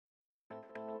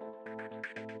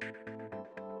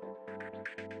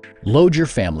Load your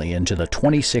family into the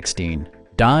 2016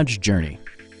 Dodge Journey.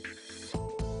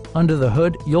 Under the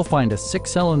hood, you'll find a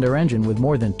 6-cylinder engine with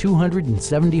more than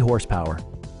 270 horsepower.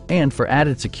 And for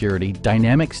added security,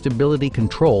 dynamic stability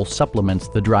control supplements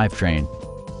the drivetrain.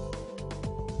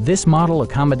 This model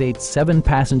accommodates 7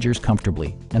 passengers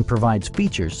comfortably and provides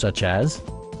features such as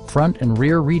front and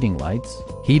rear reading lights,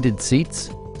 Heated seats,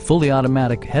 fully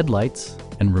automatic headlights,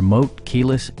 and remote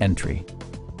keyless entry.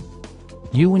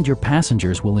 You and your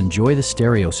passengers will enjoy the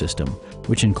stereo system,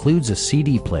 which includes a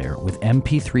CD player with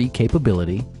MP3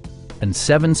 capability and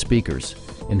 7 speakers,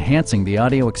 enhancing the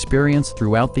audio experience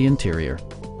throughout the interior.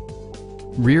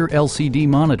 Rear LCD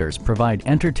monitors provide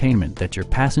entertainment that your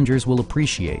passengers will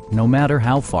appreciate no matter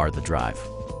how far the drive.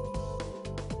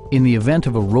 In the event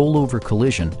of a rollover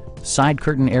collision, side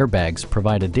curtain airbags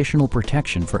provide additional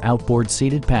protection for outboard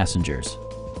seated passengers.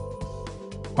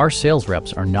 Our sales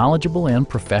reps are knowledgeable and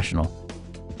professional.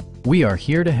 We are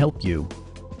here to help you.